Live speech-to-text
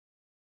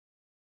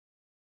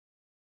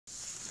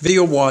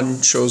Video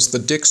 1 shows the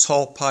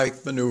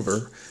Dix-Hallpike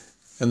maneuver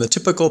and the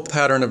typical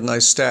pattern of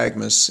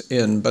nystagmus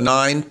in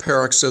benign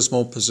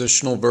paroxysmal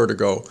positional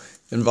vertigo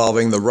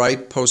involving the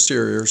right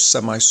posterior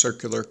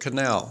semicircular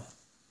canal.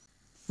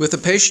 With the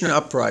patient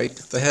upright,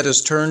 the head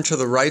is turned to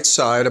the right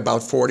side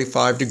about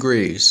 45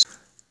 degrees.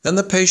 Then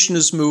the patient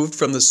is moved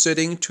from the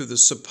sitting to the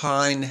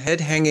supine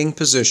head-hanging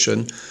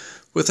position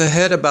with the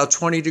head about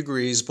 20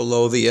 degrees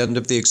below the end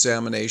of the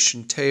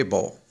examination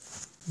table.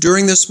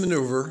 During this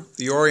maneuver,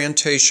 the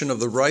orientation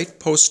of the right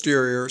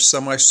posterior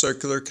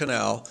semicircular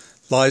canal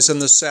lies in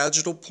the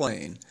sagittal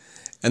plane,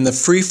 and the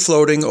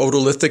free-floating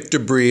otolithic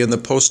debris in the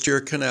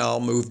posterior canal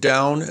move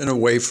down and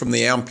away from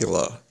the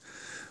ampulla.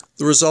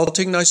 The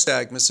resulting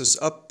nystagmus is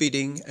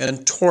upbeating and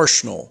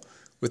torsional,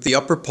 with the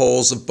upper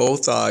poles of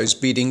both eyes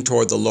beating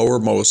toward the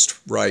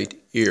lowermost right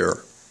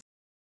ear.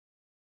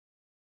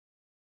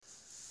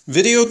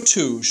 Video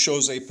 2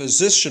 shows a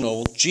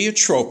positional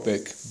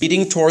geotropic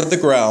beating toward the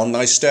ground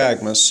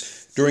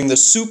nystagmus during the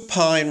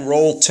supine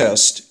roll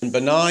test in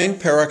benign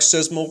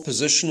paroxysmal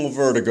positional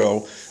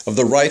vertigo of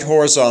the right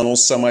horizontal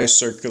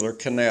semicircular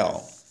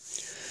canal.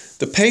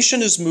 The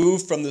patient is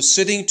moved from the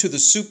sitting to the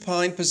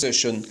supine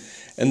position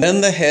and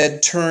then the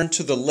head turned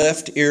to the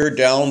left ear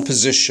down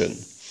position.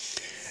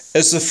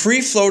 As the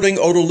free-floating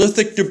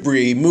otolithic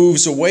debris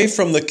moves away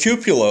from the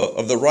cupula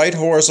of the right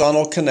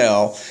horizontal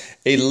canal,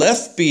 a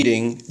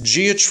left-beating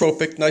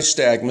geotropic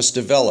nystagmus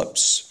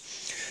develops.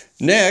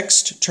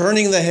 Next,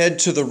 turning the head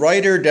to the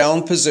right ear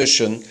down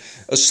position,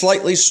 a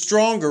slightly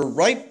stronger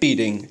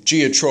right-beating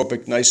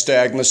geotropic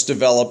nystagmus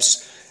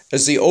develops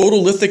as the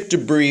otolithic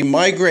debris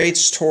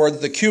migrates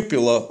toward the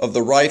cupula of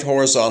the right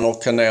horizontal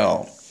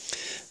canal.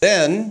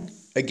 Then,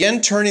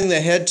 again turning the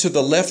head to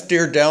the left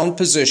ear down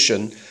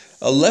position,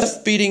 a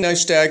left-beating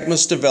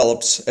nystagmus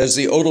develops as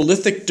the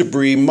otolithic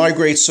debris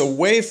migrates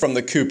away from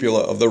the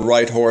cupula of the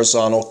right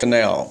horizontal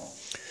canal.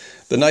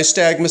 The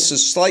nystagmus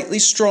is slightly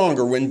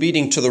stronger when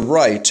beating to the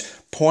right,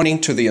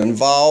 pointing to the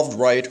involved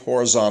right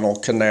horizontal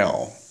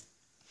canal.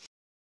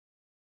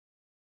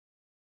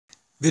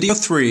 Video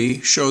 3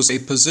 shows a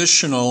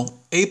positional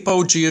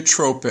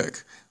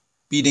apogeotropic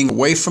beating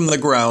away from the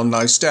ground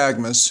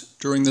nystagmus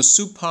during the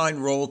supine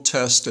roll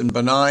test in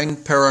benign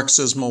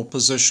paroxysmal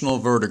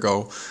positional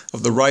vertigo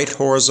of the right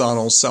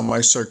horizontal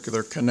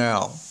semicircular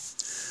canal.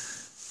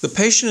 The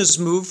patient is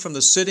moved from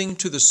the sitting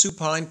to the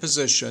supine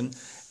position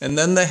and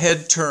then the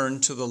head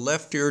turned to the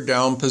left ear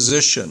down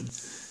position.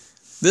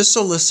 This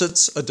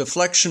elicits a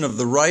deflection of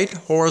the right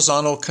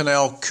horizontal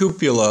canal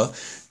cupula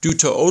due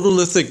to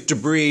otolithic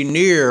debris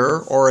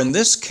near, or in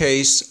this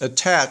case,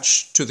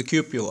 attached to the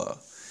cupula.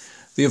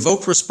 The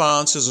evoked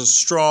response is a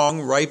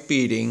strong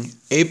right-beating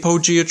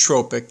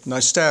apogeotropic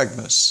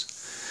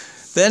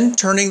nystagmus. Then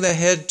turning the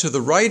head to the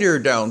right ear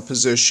down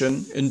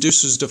position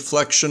induces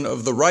deflection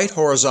of the right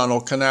horizontal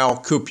canal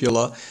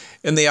cupula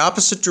in the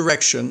opposite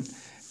direction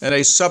and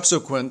a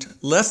subsequent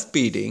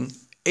left-beating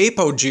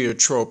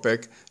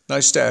apogeotropic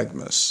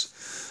nystagmus.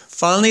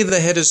 Finally, the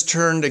head is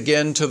turned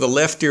again to the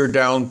left ear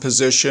down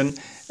position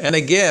and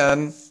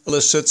again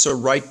elicits a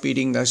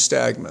right-beating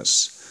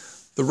nystagmus.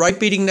 The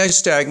right-beating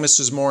nystagmus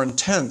is more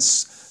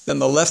intense than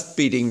the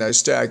left-beating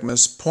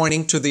nystagmus,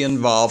 pointing to the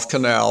involved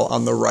canal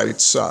on the right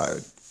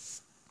side.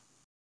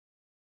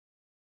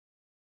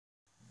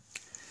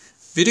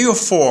 Video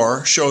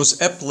 4 shows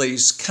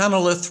Epley's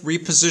canalith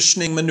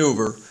repositioning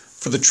maneuver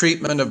for the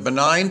treatment of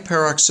benign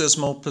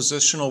paroxysmal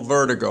positional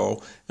vertigo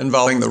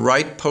involving the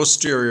right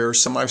posterior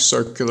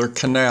semicircular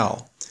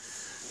canal.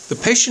 The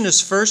patient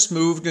is first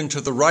moved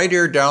into the right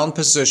ear down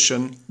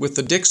position with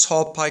the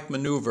Dix-Hallpike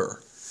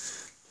maneuver.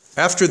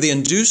 After the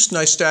induced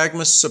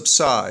nystagmus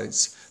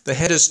subsides, the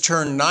head is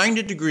turned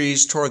 90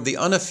 degrees toward the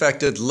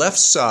unaffected left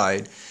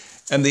side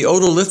and the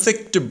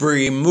otolithic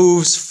debris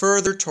moves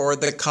further toward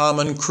the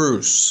common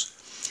crus.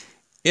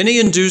 Any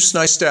induced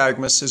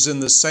nystagmus is in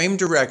the same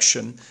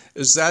direction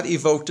as that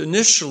evoked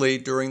initially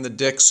during the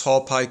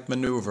Dix-Hallpike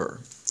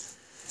maneuver.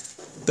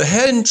 The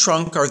head and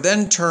trunk are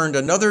then turned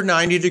another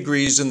 90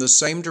 degrees in the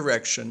same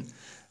direction,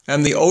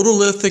 and the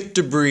otolithic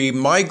debris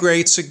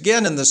migrates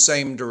again in the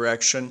same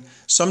direction,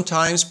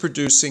 sometimes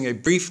producing a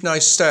brief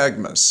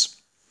nystagmus.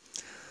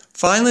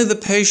 Finally, the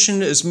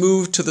patient is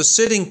moved to the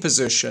sitting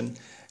position,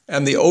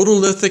 and the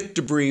otolithic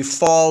debris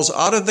falls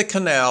out of the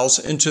canals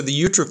into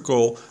the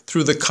utricle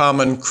through the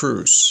common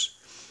crus.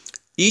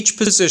 Each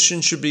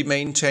position should be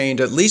maintained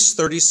at least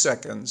 30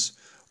 seconds,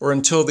 or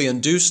until the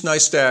induced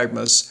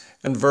nystagmus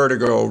and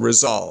vertigo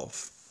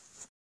resolve.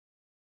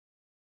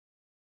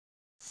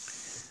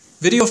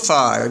 Video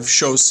 5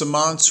 shows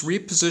Samont's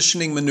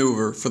repositioning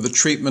maneuver for the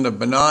treatment of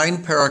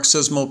benign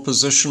paroxysmal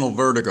positional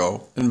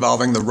vertigo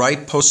involving the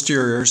right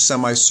posterior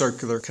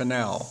semicircular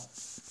canal.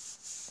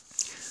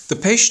 The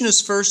patient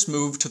is first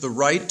moved to the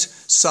right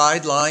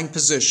side lying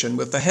position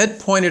with the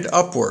head pointed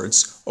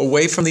upwards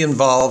away from the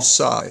involved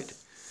side.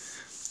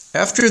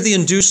 After the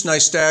induced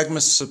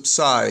nystagmus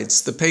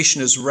subsides, the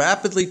patient is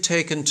rapidly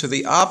taken to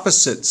the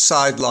opposite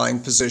side lying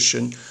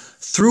position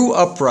through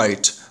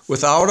upright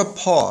without a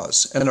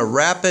pause and a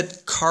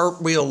rapid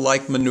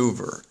cartwheel-like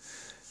maneuver.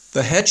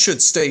 The head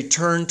should stay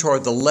turned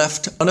toward the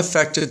left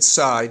unaffected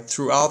side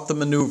throughout the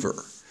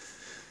maneuver.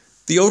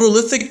 The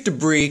otolithic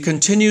debris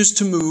continues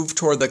to move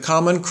toward the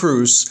common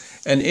crus,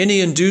 and any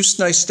induced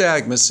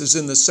nystagmus is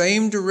in the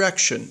same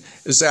direction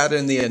as that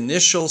in the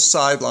initial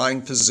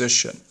sideline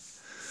position.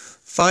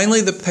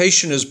 Finally, the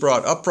patient is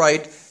brought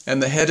upright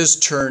and the head is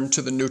turned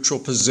to the neutral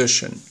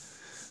position.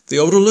 The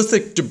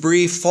otolithic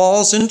debris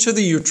falls into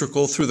the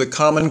utricle through the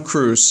common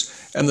crus,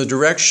 and the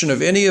direction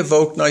of any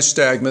evoked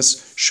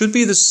nystagmus should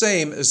be the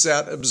same as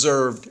that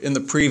observed in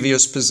the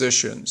previous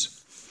positions.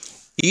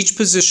 Each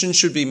position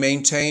should be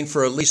maintained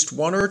for at least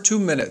 1 or 2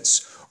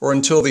 minutes, or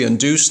until the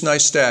induced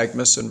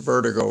nystagmus and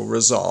vertigo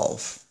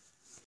resolve.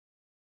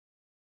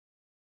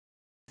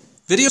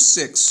 Video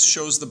 6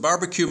 shows the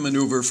barbecue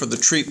maneuver for the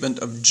treatment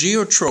of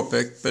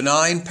geotropic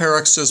benign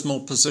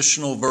paroxysmal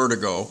positional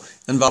vertigo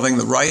involving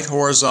the right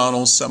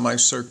horizontal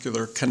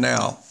semicircular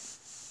canal.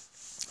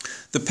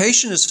 The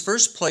patient is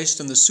first placed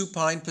in the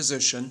supine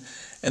position,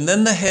 and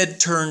then the head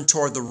turned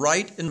toward the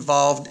right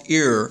involved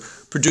ear,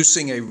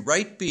 producing a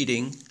right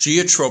beating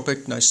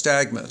geotropic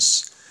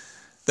nystagmus.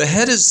 The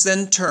head is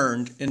then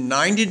turned in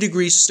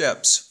 90-degree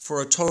steps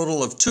for a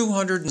total of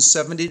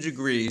 270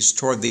 degrees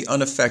toward the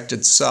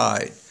unaffected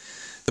side.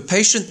 The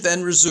patient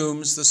then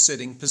resumes the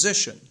sitting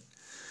position.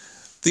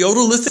 The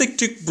otolithic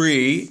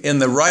debris in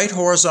the right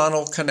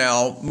horizontal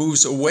canal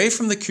moves away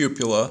from the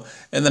cupula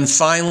and then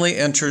finally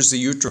enters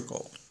the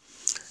utricle.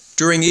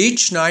 During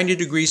each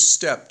 90-degree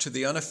step to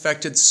the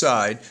unaffected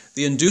side,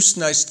 the induced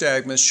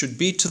nystagmus should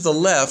be to the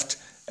left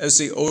as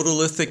the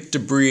otolithic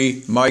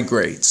debris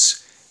migrates.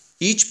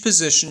 Each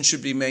position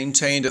should be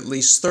maintained at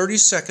least 30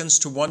 seconds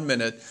to 1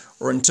 minute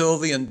or until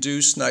the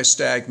induced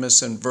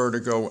nystagmus and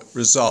vertigo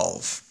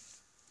resolve.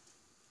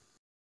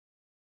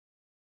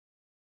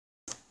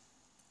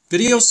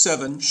 Video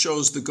 7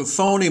 shows the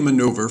Guffoni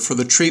maneuver for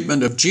the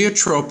treatment of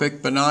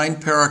geotropic benign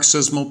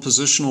paroxysmal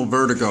positional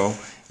vertigo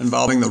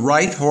involving the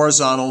right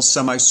horizontal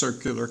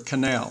semicircular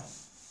canal.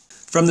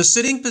 From the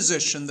sitting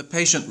position, the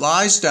patient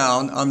lies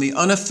down on the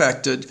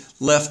unaffected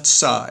left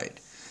side.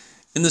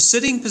 In the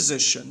sitting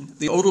position,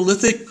 the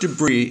otolithic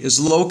debris is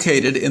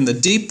located in the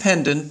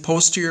dependent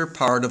posterior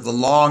part of the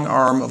long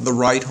arm of the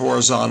right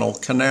horizontal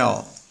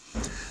canal.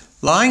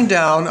 Lying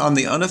down on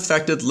the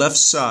unaffected left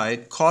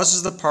side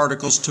causes the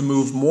particles to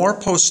move more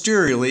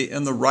posteriorly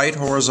in the right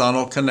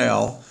horizontal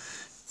canal,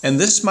 and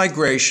this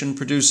migration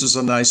produces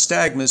a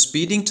nystagmus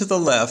beating to the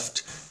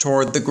left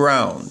toward the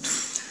ground.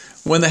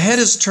 When the head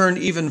is turned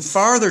even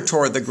farther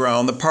toward the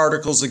ground, the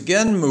particles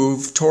again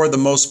move toward the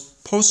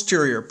most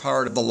posterior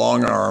part of the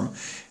long arm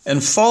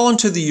and fall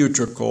into the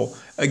utricle,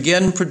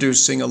 again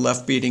producing a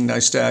left beating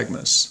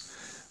nystagmus.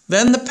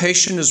 Then the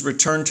patient is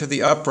returned to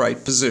the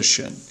upright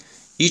position.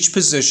 Each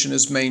position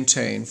is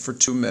maintained for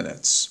 2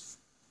 minutes.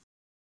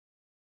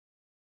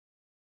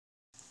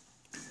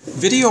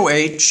 Video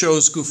 8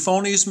 shows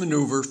Guffoni's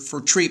maneuver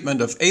for treatment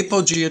of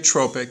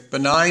apogeotropic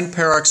benign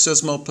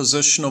paroxysmal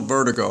positional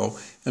vertigo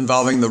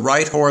involving the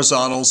right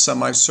horizontal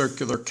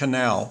semicircular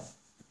canal.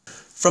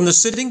 From the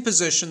sitting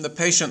position, the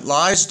patient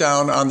lies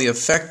down on the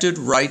affected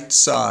right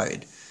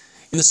side.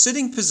 In the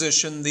sitting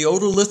position, the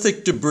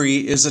otolithic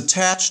debris is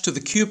attached to the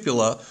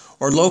cupula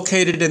or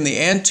located in the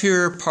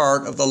anterior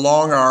part of the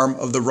long arm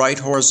of the right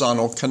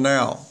horizontal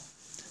canal.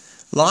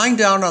 Lying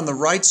down on the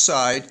right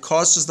side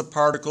causes the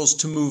particles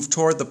to move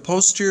toward the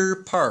posterior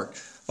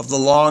part of the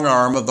long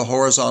arm of the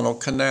horizontal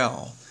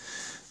canal.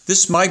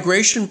 This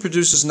migration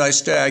produces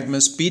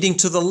nystagmus beating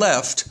to the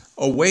left,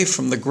 away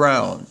from the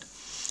ground.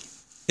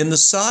 In the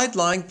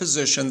side-lying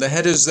position, the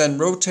head is then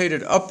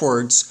rotated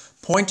upwards,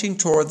 pointing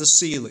toward the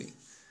ceiling.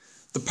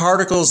 The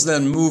particles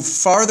then move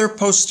farther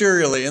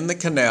posteriorly in the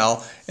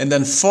canal and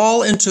then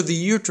fall into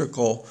the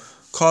utricle,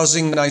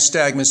 causing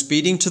nystagmus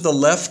beating to the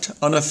left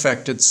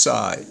unaffected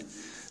side.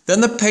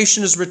 Then the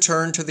patient is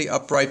returned to the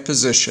upright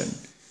position.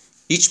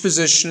 Each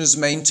position is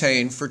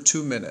maintained for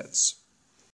 2 minutes.